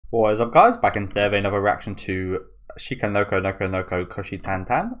What is up, guys? Back in today with another reaction to Shika no ko no ko no ko Koshi Tan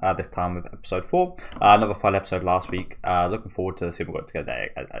Tan, this time with episode 4. Another fun episode last week. Looking forward to seeing what we've got together.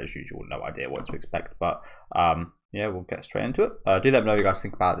 As usual, no idea what to expect, but yeah, we'll get straight into it. Do let me know what you guys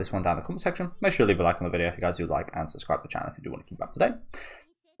think about this one down in the comment section. Make sure to leave a like on the video if you guys do like, and subscribe to the channel if you do want to keep up to date.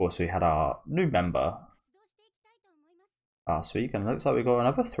 Also, we had our new member last week, and it looks like we got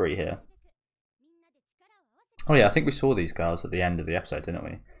another 3 here. Oh yeah, I think we saw these girls at the end of the episode, didn't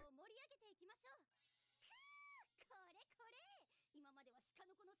we?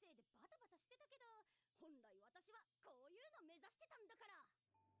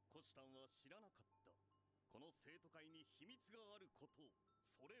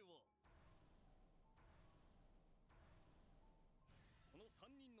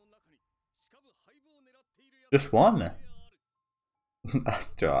 Just one.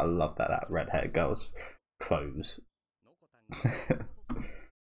 I love that red-haired girl's clothes.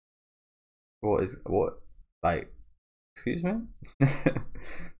 What like, excuse me?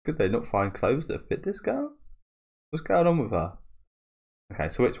 Could they not find clothes that fit this girl? What's going on with her? Okay,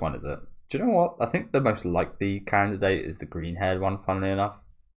 so which one is it? Do you know what? I think the most likely candidate is the green-haired one, funnily enough.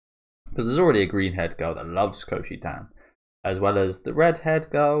 Because there's already a green-haired girl that loves Koshi Tan, as well as the red-haired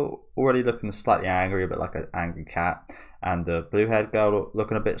girl already looking slightly angry, a bit like an angry cat, and the blue-haired girl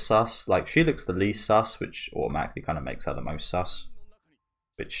looking a bit sus. Like, she looks the least sus, which automatically kind of makes her the most sus,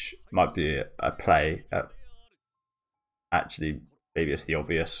 which might be a play at actually maybe it's the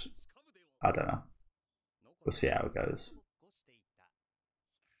obvious. I don't know. We'll see how it goes.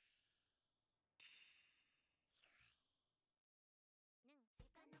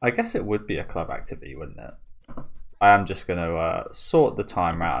 I guess it would be a club activity, wouldn't it? I am just going to sort the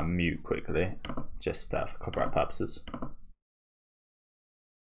timer out and mute quickly, just for copyright purposes.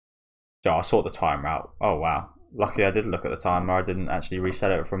 So I'll sort the timer out. Oh wow, lucky I did look at the timer. I didn't actually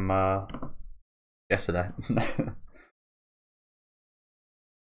reset it from yesterday.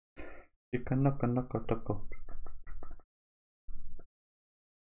 You can knock.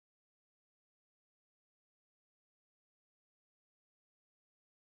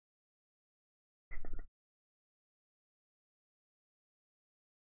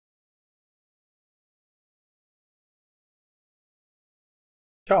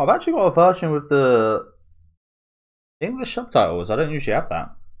 Oh, I've actually got a version with the English subtitles. I don't usually have that.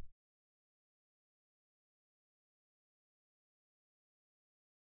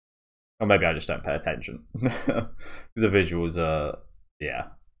 Or maybe I just don't pay attention. The visuals are, yeah.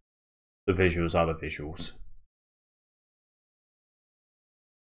 The visuals are the visuals.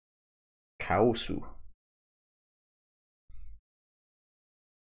 Kaosu.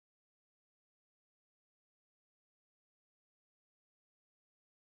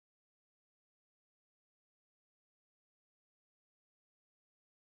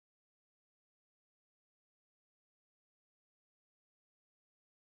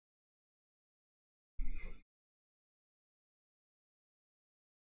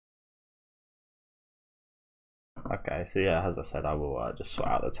 Okay, so yeah, as I said, I will just sort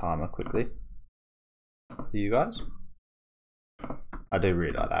out the timer quickly for you guys. I do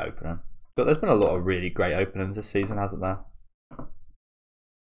really like that opening, but there's been a lot of really great openings this season, hasn't there?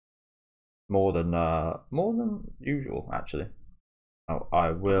 More than usual, actually. Oh,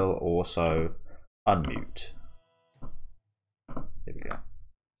 I will also unmute. Here we go.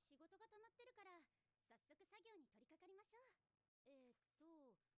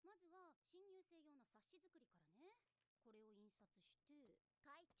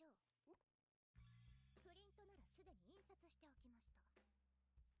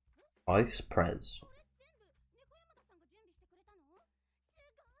 Vice Prez.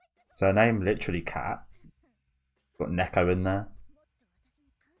 Is her name literally Cat? Got Neko in there.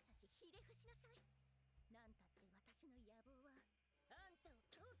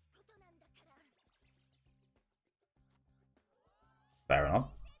 Fair enough.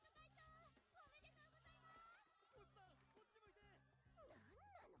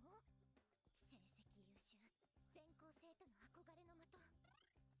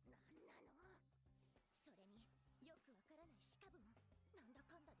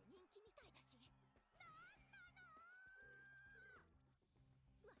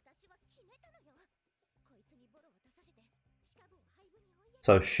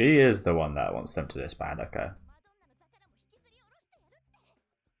 So she is the one that wants them to disband, okay.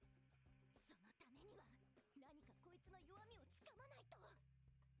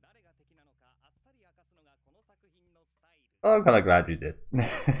 Oh, I'm kind of glad you did.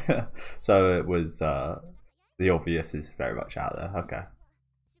 So it was, the obvious is very much out there, okay.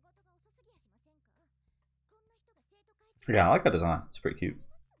 Yeah, I like that design, it's pretty cute.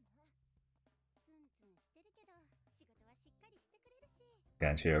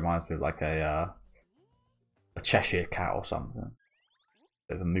 Again, she reminds me of like a Cheshire cat or something.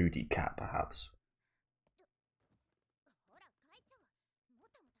 Bit of a moody cat, perhaps.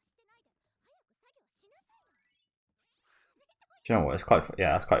 Do you know what? It's quite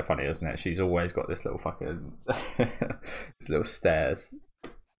yeah, it's quite funny, isn't it? She's always got this little fucking these little stairs.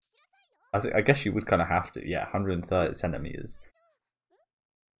 I guess you would kind of have to, yeah, 130 centimeters.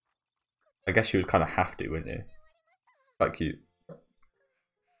 I guess you would kind of have to, wouldn't you? Quite cute.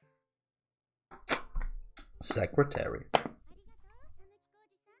 Secretary.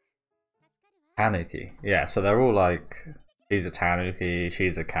 Tanuki. Yeah, so they're all like, he's a tanuki,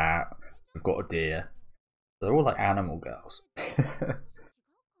 she's a cat, we've got a deer. They're all like animal girls.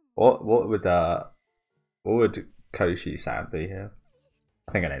 what would Koshi-san be here?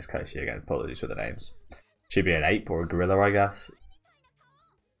 I think her name's Koshi again. Apologies for the names. She'd be an ape or a gorilla, I guess.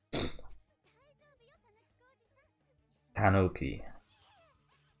 Tanuki.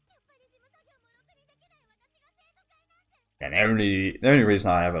 And the only reason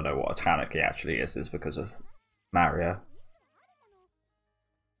I ever know what a tanuki actually is because of Mario.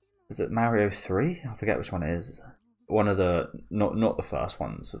 Is it Mario 3? I forget which one it is. One of the not the first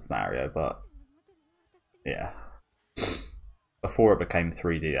ones of Mario, but yeah. Before it became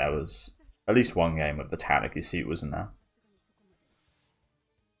 3D, there was at least one game with the tanuki suit, wasn't there?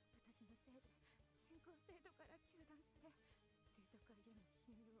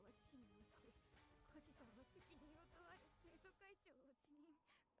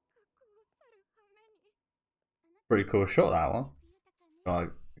 Pretty cool shot, that one. Like,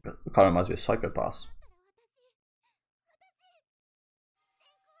 it kind of reminds me of Psychopass.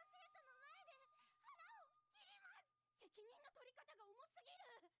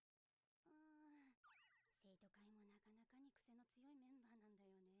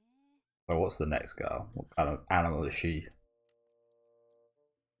 So what's the next girl? What kind of animal is she?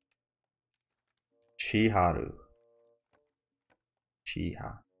 Shiharu.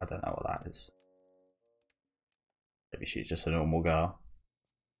 Shiha. I don't know what that is. Maybe she's just a normal girl.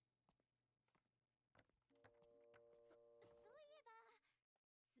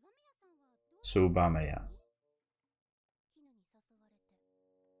 Subameya.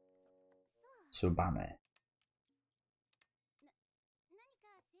 Subame.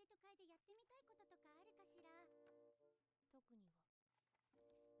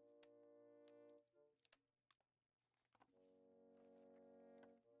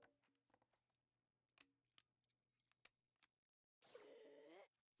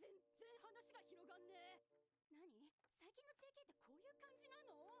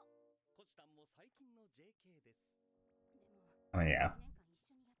 Oh yeah.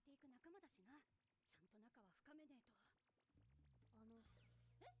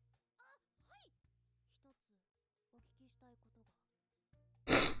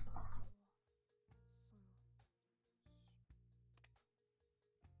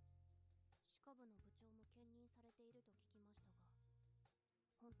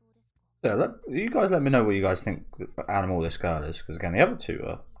 Yeah, you guys let me know what you guys think animal this girl is, because again, the other two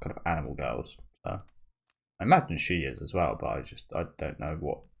are kind of animal girls. So I imagine she is as well, but I don't know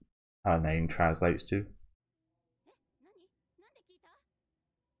what her name translates to.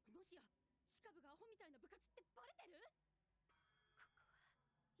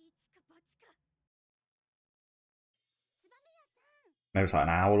 Maybe it's like an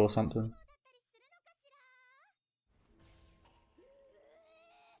owl or something.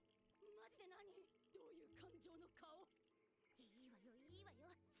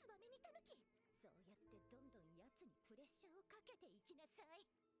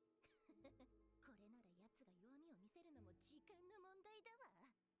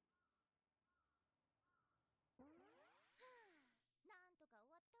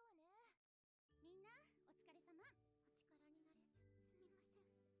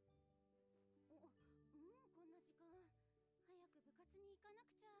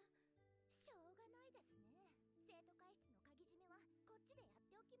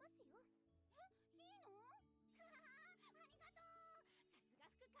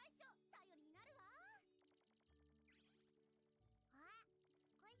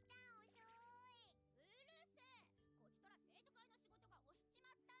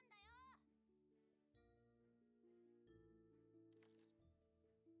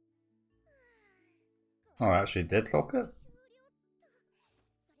 Oh, I actually did lock it?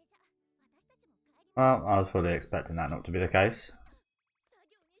 Well, I was fully expecting that not to be the case.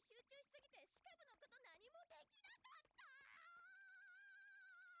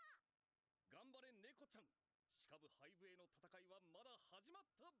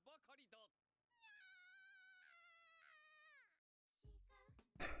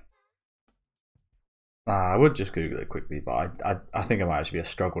 I would just Google it quickly, but I think it might actually be a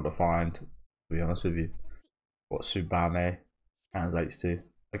struggle to find, to be honest with you, what Tsubame translates to.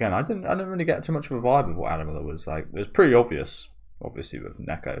 Again, I didn't really get too much of a vibe of what animal it was like. It was pretty obvious, obviously with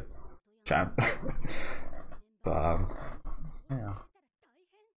Neko Chan. But yeah.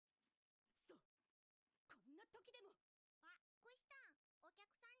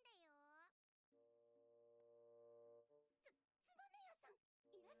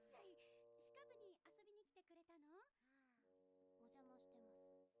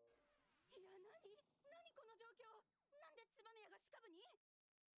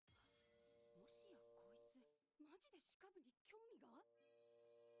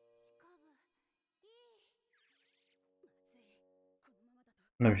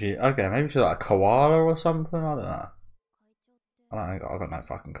 Maybe she's like a koala or something. I don't know. I got no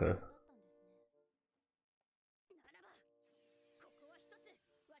fucking clue.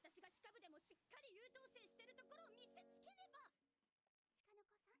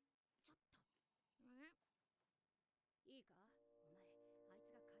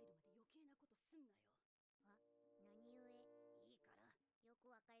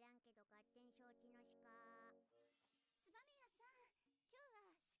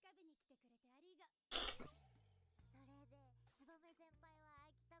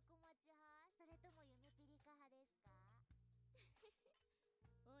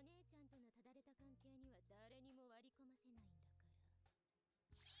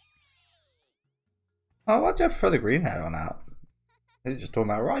 Oh, why'd you have to throw the green hair one out? They're just talking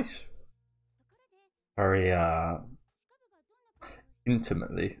about rice. Very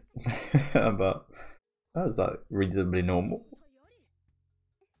intimately. But that was like reasonably normal.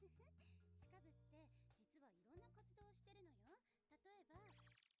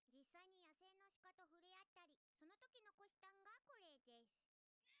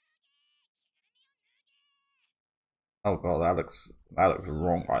 Oh god, that looks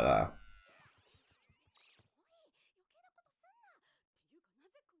wrong right there.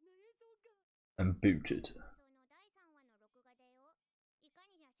 And booted.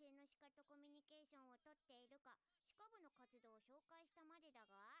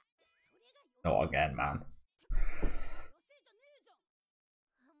 Not again, man.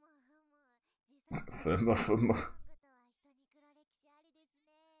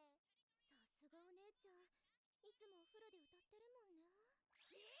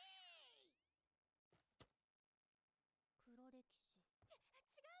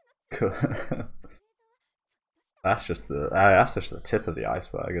 That's just the tip of the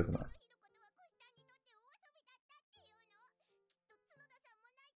iceberg, isn't it?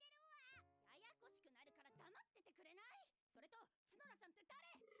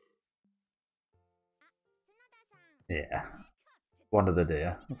 Yeah, one of the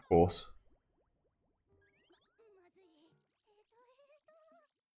deer, of course.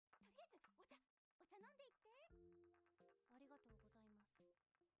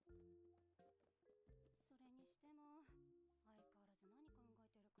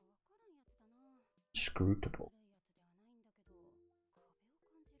 Scrutable.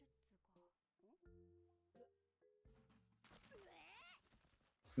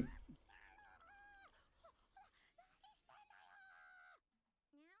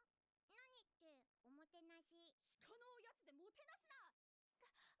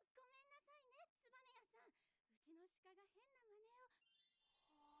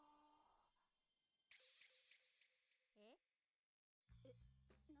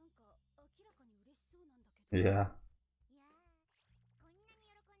 Yeah.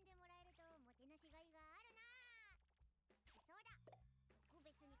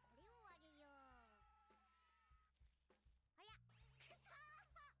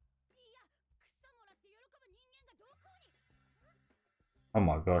 Oh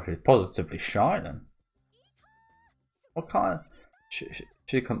my god, she's positively shining. What kind of... She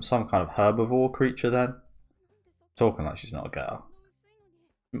becomes some kind of herbivore creature then? Talking like she's not a girl.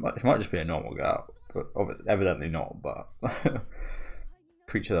 She might just be a normal girl, but evidently not, but...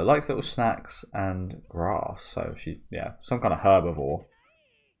 creature that likes little snacks and grass, so she, yeah, some kind of herbivore.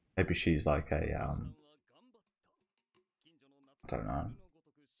 Maybe she's like a, I don't know.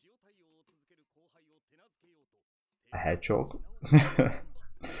 A hedgehog?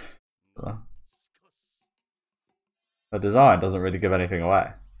 The design doesn't really give anything away.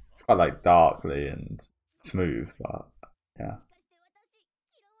 It's quite like darkly and smooth, but yeah.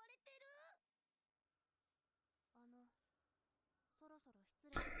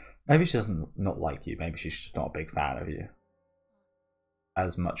 Maybe she doesn't not like you. Maybe she's just not a big fan of you.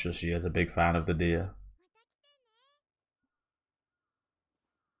 As much as she is a big fan of the deer.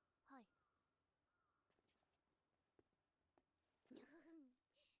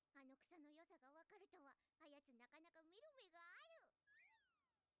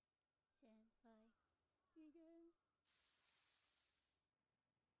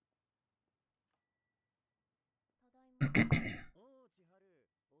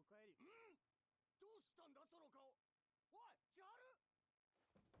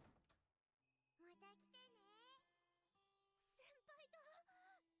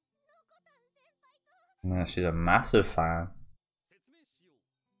 Yeah, she's a massive fan.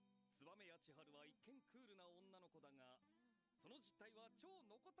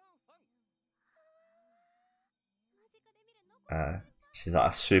 She's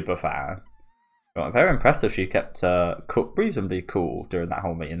like a super fan. Well, very impressive. She kept reasonably cool during that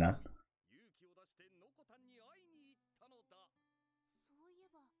whole meeting then.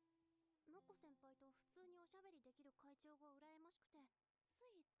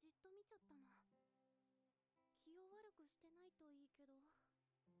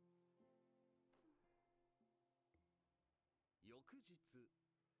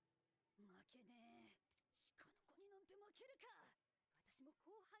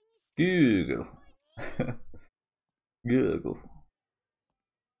 Google. Google.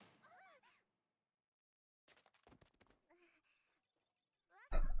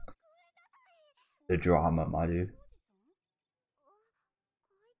 The drama, my dude.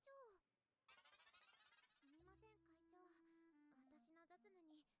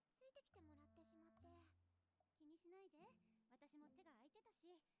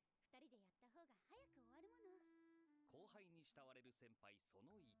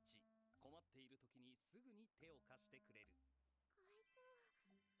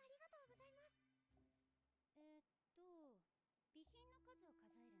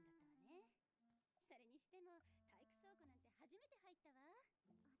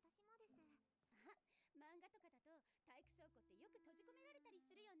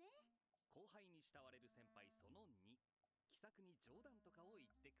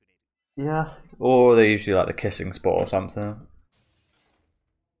 Yeah, or they usually like the kissing spot or something.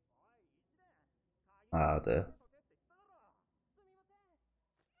 Oh dear.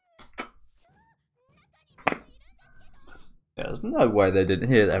 Yeah, there's no way they didn't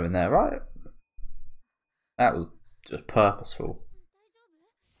hear them in there, right? That was just purposeful.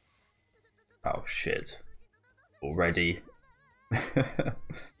 Oh shit. Already.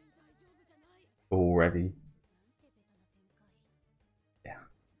 Already. Yeah.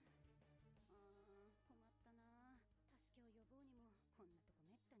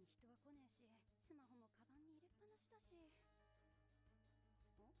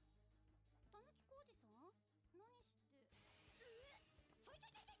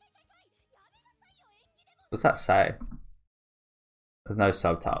 What's that say? There's no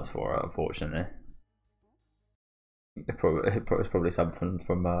subtitles for it, unfortunately. It's probably something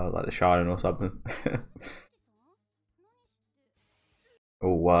from like The Shining or something.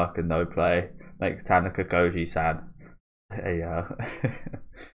 All work and no play makes Tanaka Koji-san a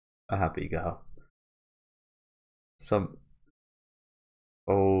happy girl.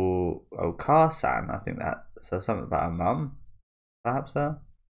 Car-san, I think that says something about her mum, perhaps there.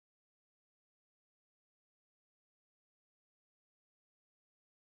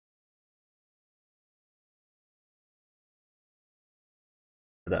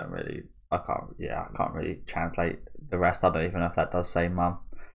 I can't really translate the rest. I don't even know if that does say mum.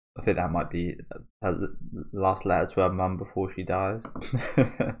 I think that might be her last letter to her mum before she dies.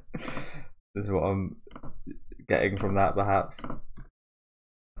 This is what I'm getting from that, perhaps.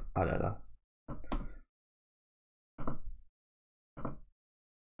 I don't know.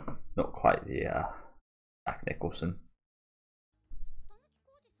 Not quite the Jack Nicholson.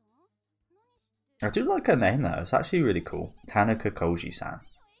 I do like her name though. It's actually really cool. Tanaka Koji-san.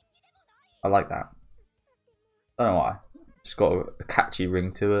 I like that. I don't know why. It's got a catchy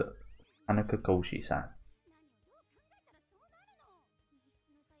ring to it. Tanaka Koji-san.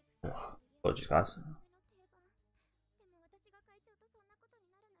 Apologies, guys.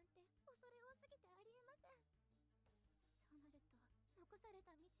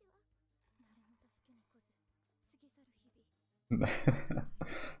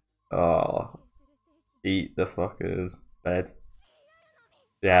 Oh, eat the fucker's bed.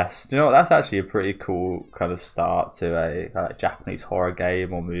 Yes, do you know what? That's actually a pretty cool kind of start to a Japanese horror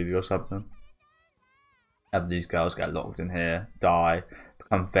game or movie or something. Have these girls get locked in here, die,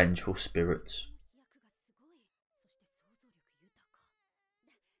 become vengeful spirits.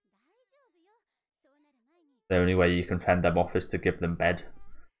 The only way you can fend them off is to give them bed,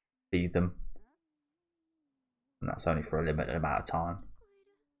 feed them, and that's only for a limited amount of time.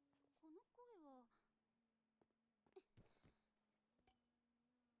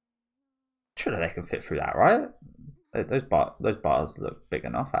 Surely they can fit through that, right? Those bars look big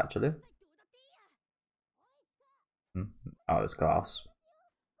enough, actually. Oh, there's glass.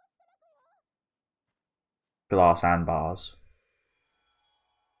 Glass and bars.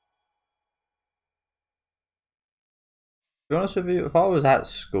 To be honest with you, if I was at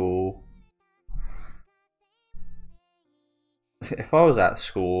school, If I was at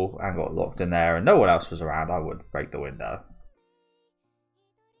school and got locked in there and no one else was around, I would break the window.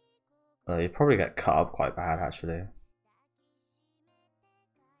 You'd probably get cut up quite bad, actually.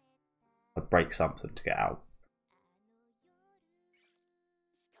 I'd break something to get out.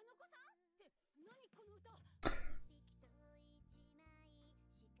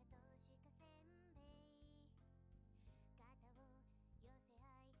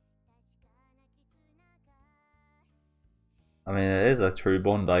 I mean, it is a true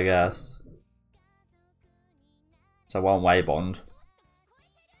bond, I guess. It's a one-way bond.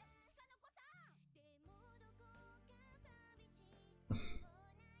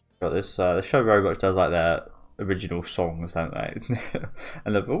 But this show very much does like their original songs, don't they?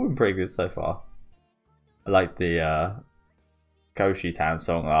 And they've all been pretty good so far. I like the Koshi Town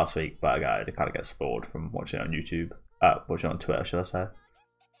song last week, but I kind of get spoiled from watching it on YouTube. Watching it on Twitter, should I say?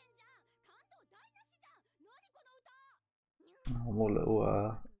 Oh, what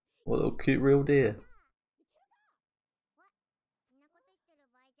little cute real deer.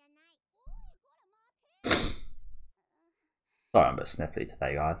 Sorry, I'm a bit sniffly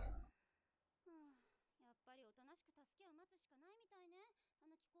today, guys.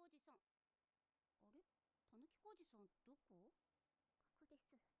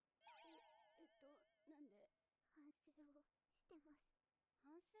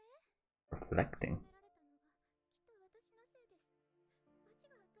 Reflecting.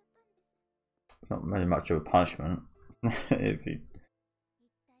 Not really much of a punishment. If you,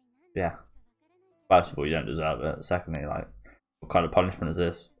 yeah. First of all, you don't deserve it. Secondly, like, what kind of punishment is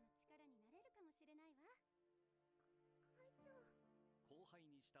this?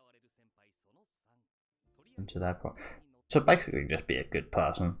 Into their so basically, just be a good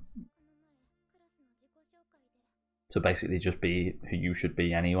person. So basically, just be who you should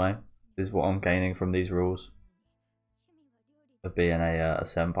be anyway. Is what I'm gaining from these rules of being a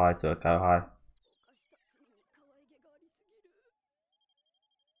senpai to a kohai.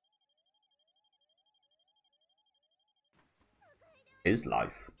 Is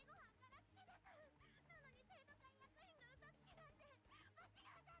life.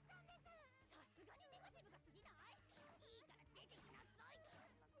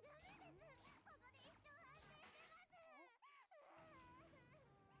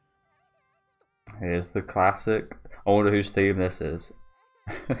 Here's the classic. I wonder whose theme this is.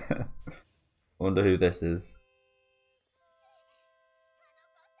 I wonder who this is.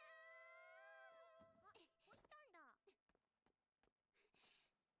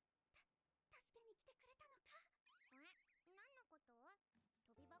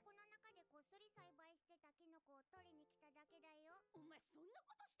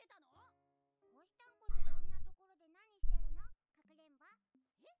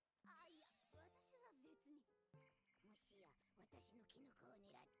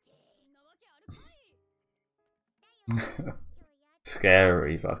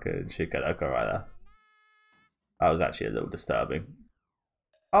 Scary fucking Shikanoko right there. That was actually a little disturbing.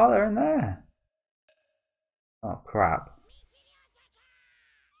 Oh, they're in there. Oh crap.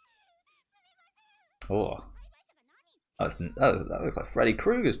 Oh, that looks like Freddy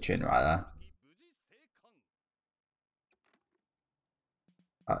Krueger's chin right there.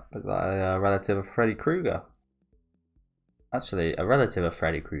 That looks like a relative of Freddy Krueger. Actually, a relative of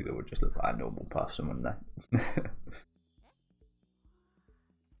Freddy Krueger would just look like a normal person, wouldn't they?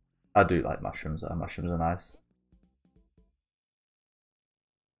 I do like mushrooms though. Mushrooms are nice.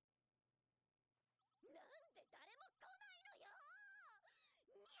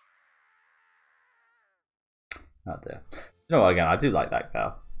 Oh dear. You know what, again, I do like that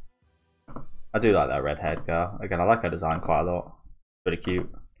girl. I do like that redhead girl. Again, I like her design quite a lot. Pretty cute.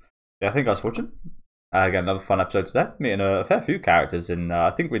 Yeah, I think I was watching. Again, another fun episode today. Meeting a fair few characters, and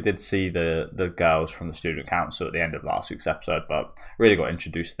I think we did see the girls from the student council at the end of last week's episode, but really got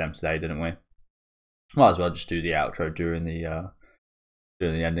introduced to them today, didn't we? Might as well just do the outro during the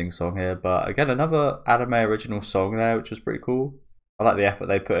ending song here. But again, another anime original song there, which was pretty cool. I like the effort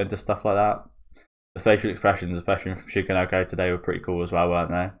they put into stuff like that. The facial expressions, especially from Shikanoko today, were pretty cool as well,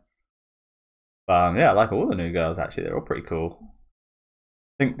 weren't they? But yeah, I like all the new girls actually. They're all pretty cool.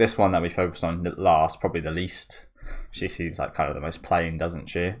 I think this one that we focused on last, probably the least. She seems like kind of the most plain, doesn't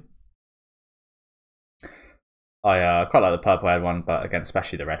she? I quite like the purple haired one, but again,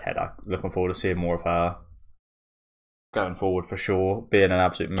 especially the redhead. I'm looking forward to seeing more of her going forward for sure. Being an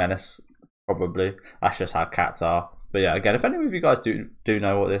absolute menace, probably. That's just how cats are. But yeah, again, if any of you guys do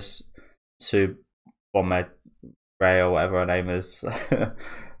know what this Subome Ray or whatever her name is,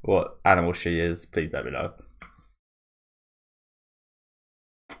 what animal she is, please let me know.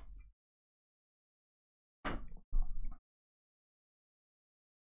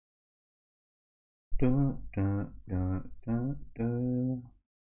 Yo,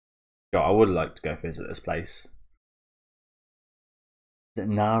 I would like to go visit this place. Is it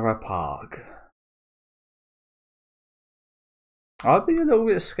Nara Park? I'd be a little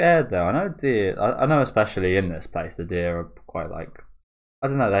bit scared though. I know deer. I know especially in this place, the deer are quite like. I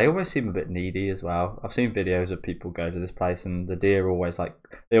don't know. They always seem a bit needy as well. I've seen videos of people go to this place, and the deer are always like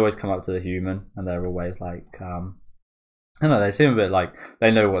they always come up to the human, and they're always like I don't know. They seem a bit like they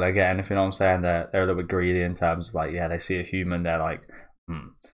know what they're getting. If you know what I'm saying, they're a little bit greedy in terms of like they see a human, they're like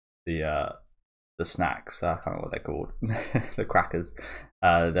the snacks. I can't remember what they're called, the crackers.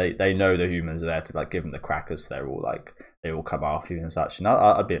 They know the humans are there to like give them the crackers. So they're all like they all come after you and such. And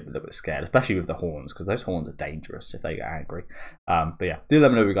I'd be a little bit scared, especially with the horns, because those horns are dangerous if they get angry. But yeah, do let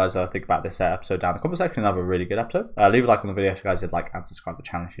me know what you guys think about this episode down in the comment section. Another really good episode. Leave a like on the video if you guys did like, and subscribe to the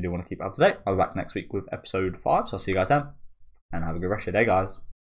channel if you do want to keep up to date. I'll be back next week with episode 5. So I'll see you guys then, and have a good rest of your day, guys.